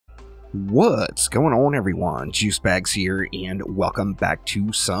What's going on, everyone? Juicebags here, and welcome back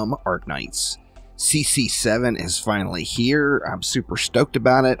to some Arknights. CC7 is finally here. I'm super stoked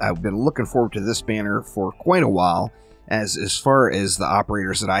about it. I've been looking forward to this banner for quite a while, as far as the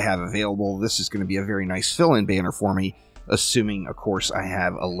operators that I have available, this is going to be a very nice fill-in banner for me, assuming, of course, I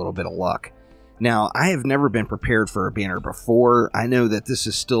have a little bit of luck. Now, I have never been prepared for a banner before. I know that this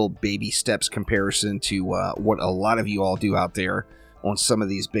is still baby steps comparison to what a lot of you all do out there on some of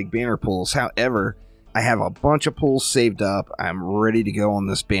these big banner pulls. However, I have a bunch of pulls saved up. I'm ready to go on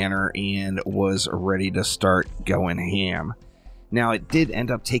this banner and was ready to start going ham. Now, it did end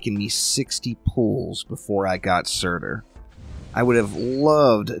up taking me 60 pulls before I got Surtr. I would have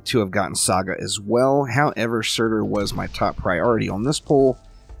loved to have gotten Saga as well. However, Surtr was my top priority on this pull.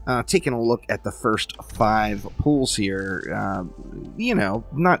 Taking a look at the first 5 pulls here, you know,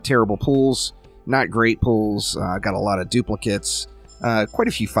 not terrible pulls, not great pulls. Got a lot of duplicates. Quite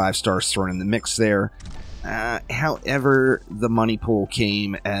a few 5 stars thrown in the mix there. However, the money pool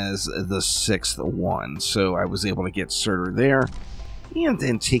came as the 6th one, so I was able to get Surtr there. And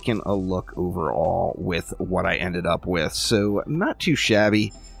then taking a look overall with what I ended up with. So, not too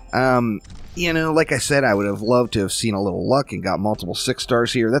shabby. You know, like I said, I would have loved to have seen a little luck and got multiple 6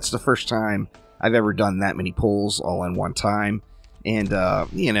 stars here. That's the first time I've ever done that many pulls all in one time. And,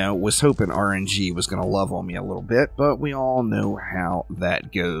 you know, was hoping RNG was going to love on me a little bit, but we all know how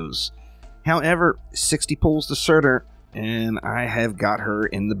that goes. However, 60 pulls to Surtr, and I have got her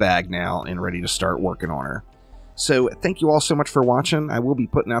in the bag now and ready to start working on her. So, thank you all so much for watching. I will be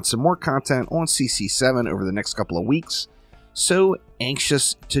putting out some more content on CC7 over the next couple of weeks, so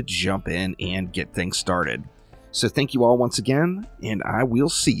anxious to jump in and get things started. So, thank you all once again, and I will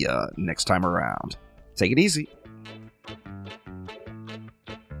see ya next time around. Take it easy.